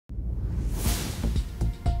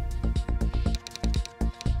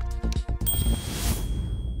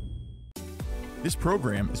This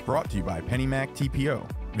program is brought to you by PennyMac TPO.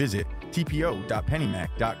 Visit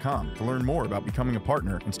tpo.pennymac.com to learn more about becoming a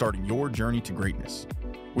partner and starting your journey to greatness.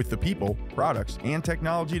 With the people, products, and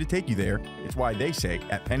technology to take you there, it's why they say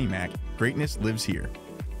at PennyMac, greatness lives here.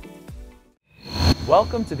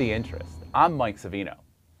 Welcome to The Interest. I'm Mike Savino.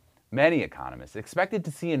 Many economists expected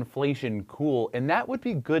to see inflation cool, and that would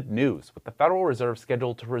be good news, with the Federal Reserve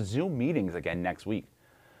scheduled to resume meetings again next week.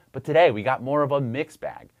 But today we got more of a mixed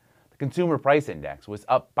bag. The Consumer Price Index was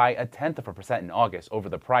up by 0.1% in August over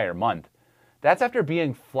the prior month. That's after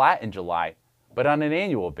being flat in July, but on an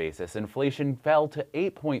annual basis, inflation fell to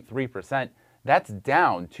 8.3%. That's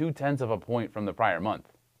down 0.2 points from the prior month.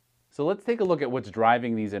 So let's take a look at what's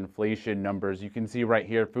driving these inflation numbers. You can see right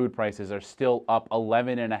here, food prices are still up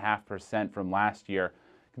 11.5% from last year.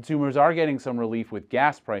 Consumers are getting some relief with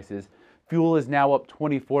gas prices. Fuel is now up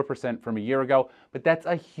 24% from a year ago, but that's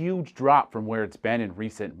a huge drop from where it's been in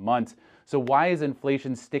recent months. So why is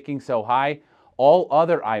inflation sticking so high? All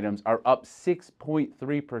other items are up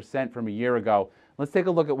 6.3% from a year ago. Let's take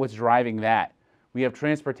a look at what's driving that. We have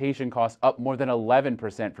transportation costs up more than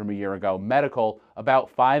 11% from a year ago, medical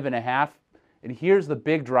about 5.5%, and here's the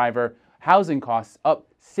big driver, housing costs up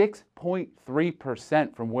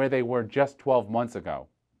 6.3% from where they were just 12 months ago.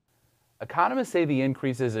 Economists say the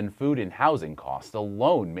increases in food and housing costs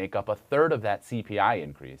alone make up a third of that CPI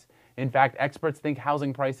increase. In fact, experts think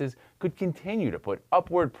housing prices could continue to put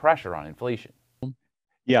upward pressure on inflation.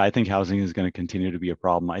 Yeah, I think housing is going to continue to be a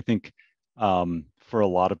problem. I think for a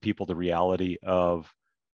lot of people, the reality of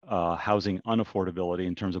housing unaffordability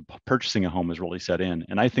in terms of purchasing a home has really set in.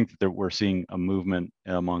 And I think that we're seeing a movement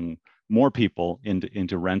among more people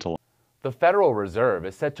into rental. The Federal Reserve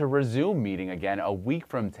is set to resume meeting again a week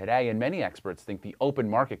from today, and many experts think the Open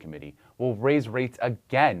Market Committee will raise rates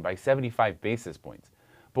again by 75 basis points.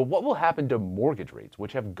 But what will happen to mortgage rates,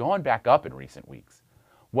 which have gone back up in recent weeks?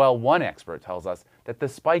 Well, one expert tells us that the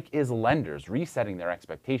spike is lenders resetting their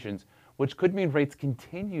expectations, which could mean rates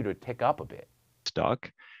continue to tick up a bit.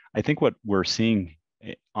 Stuck. I think what we're seeing,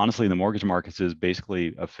 honestly, in the mortgage markets is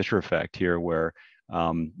basically a Fisher effect here, where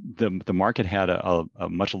the market had a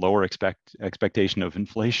much lower expectation of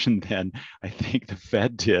inflation than I think the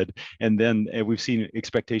Fed did. And then we've seen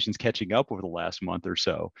expectations catching up over the last month or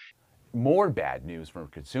so. More bad news for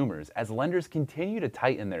consumers as lenders continue to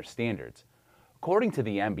tighten their standards. According to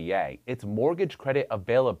the MBA, its mortgage credit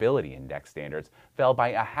availability index standards fell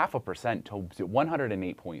by 0.5% to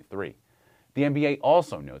 108.3. The MBA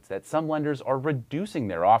also notes that some lenders are reducing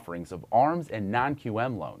their offerings of ARMs and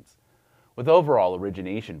non-QM loans. With overall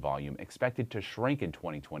origination volume expected to shrink in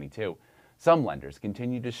 2022, some lenders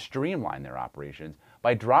continue to streamline their operations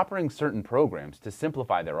by dropping certain programs to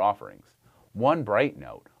simplify their offerings. One bright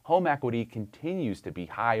note, home equity continues to be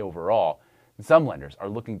high overall, and some lenders are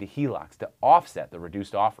looking to HELOCs to offset the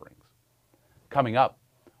reduced offerings. Coming up,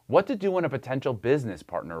 what to do when a potential business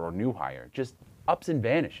partner or new hire just ups and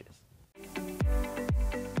vanishes.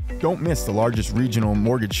 Don't miss the largest regional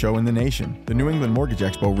mortgage show in the nation. The New England Mortgage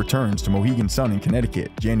Expo returns to Mohegan Sun in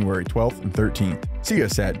Connecticut, January 12th and 13th. See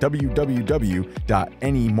us at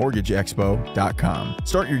www.nymortgageexpo.com.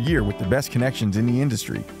 Start your year with the best connections in the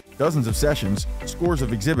industry. Dozens of sessions, scores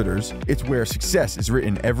of exhibitors. It's where success is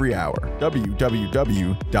written every hour.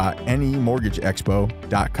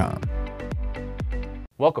 www.nymortgageexpo.com.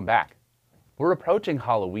 Welcome back. We're approaching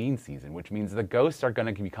Halloween season, which means the ghosts are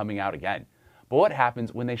going to be coming out again. But what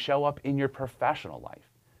happens when they show up in your professional life?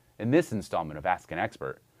 In this installment of Ask an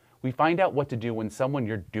Expert, we find out what to do when someone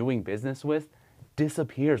you're doing business with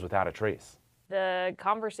disappears without a trace. The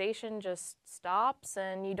conversation just stops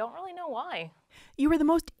and you don't really know why. You were the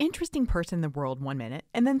most interesting person in the world one minute,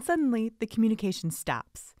 and then suddenly the communication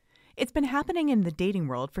stops. It's been happening in the dating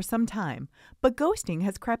world for some time, but ghosting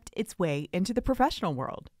has crept its way into the professional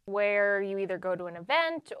world. Where you either go to an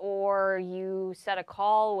event or you set a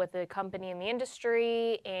call with a company in the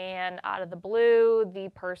industry, and out of the blue, the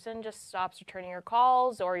person just stops returning your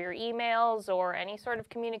calls or your emails or any sort of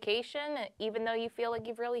communication, even though you feel like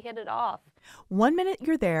you've really hit it off. 1 minute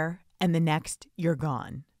you're there, and the next you're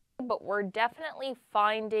gone. But we're definitely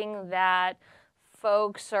finding that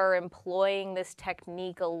folks are employing this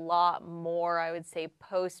technique a lot more, I would say,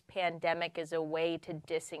 post-pandemic as a way to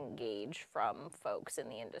disengage from folks in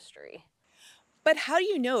the industry. But how do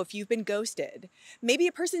you know if you've been ghosted? Maybe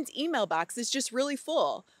a person's email box is just really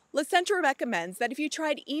full. LaCentra recommends that if you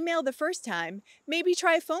tried email the first time, maybe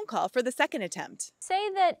try a phone call for the second attempt.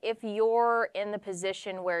 Say that if you're in the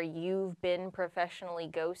position where you've been professionally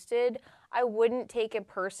ghosted, I wouldn't take it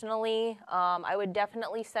personally. I would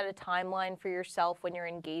definitely set a timeline for yourself when you're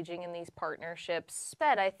engaging in these partnerships.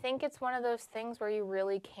 But I think it's one of those things where you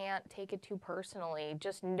really can't take it too personally.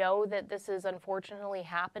 Just know that this is unfortunately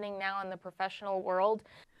happening now in the professional world.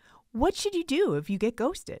 What should you do if you get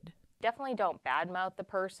ghosted? Definitely don't badmouth the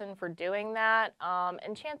person for doing that.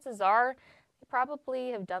 And chances are, they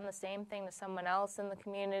probably have done the same thing to someone else in the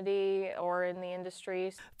community or in the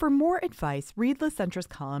industry. For more advice, read LaCentra's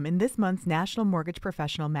column in this month's National Mortgage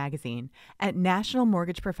Professional magazine at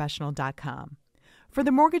nationalmortgageprofessional.com. For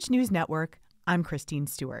the Mortgage News Network, I'm Christine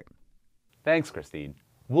Stewart. Thanks, Christine.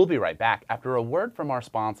 We'll be right back after a word from our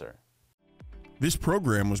sponsor. This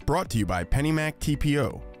program was brought to you by PennyMac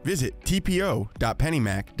TPO. Visit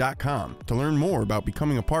tpo.pennymac.com to learn more about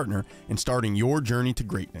becoming a partner and starting your journey to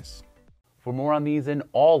greatness. For more on these and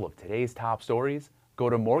all of today's top stories, go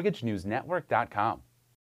to mortgagenewsnetwork.com.